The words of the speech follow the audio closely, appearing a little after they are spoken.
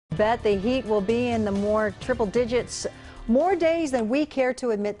bet the heat will be in the more triple digits more days than we care to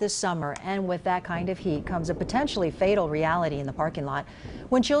admit this summer. And with that kind of heat comes a potentially fatal reality in the parking lot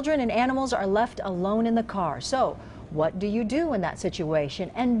when children and animals are left alone in the car. So what do you do in that situation?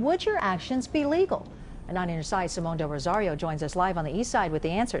 And would your actions be legal? And on your side, Simone Del Rosario joins us live on the east side with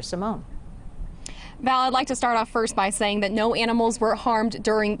the answers. Simone. Val, I'd like to start off first by saying that no animals were harmed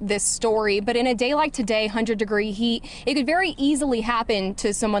during this story, but in a day like today, 100-degree heat, it could very easily happen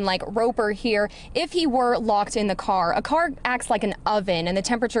to someone like Roper here if he were locked in the car. A car acts like an oven, and the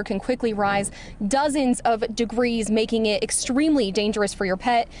temperature can quickly rise dozens of degrees, making it extremely dangerous for your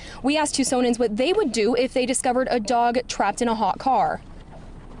pet. We asked Tucsonans what they would do if they discovered a dog trapped in a hot car.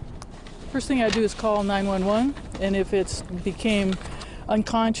 First thing I do is call 911, and if it's became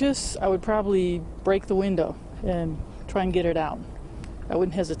unconscious, I would probably break the window and try and get it out. I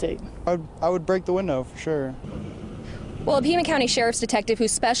wouldn't hesitate. I would break the window for sure. Well, a Pima County Sheriff's detective who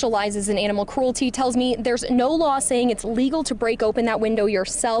specializes in animal cruelty tells me there's no law saying it's legal to break open that window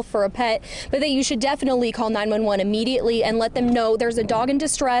yourself for a pet, but that you should definitely call 911 immediately and let them know there's a dog in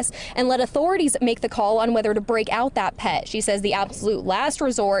distress and let authorities make the call on whether to break out that pet. She says the absolute last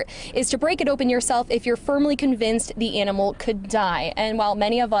resort is to break it open yourself if you're firmly convinced the animal could die. And while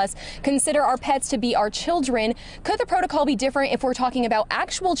many of us consider our pets to be our children, could the protocol be different if we're talking about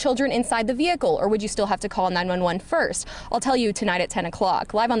actual children inside the vehicle, or would you still have to call 911 first? I'll tell you tonight at 10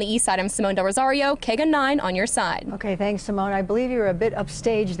 o'clock. Live on the east side, I'm Simone Del Rosario, KGUN9 On Your Side. Okay, thanks, Simone. I believe you're a bit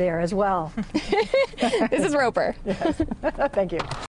upstage there as well. This is Roper. Yes. Thank you.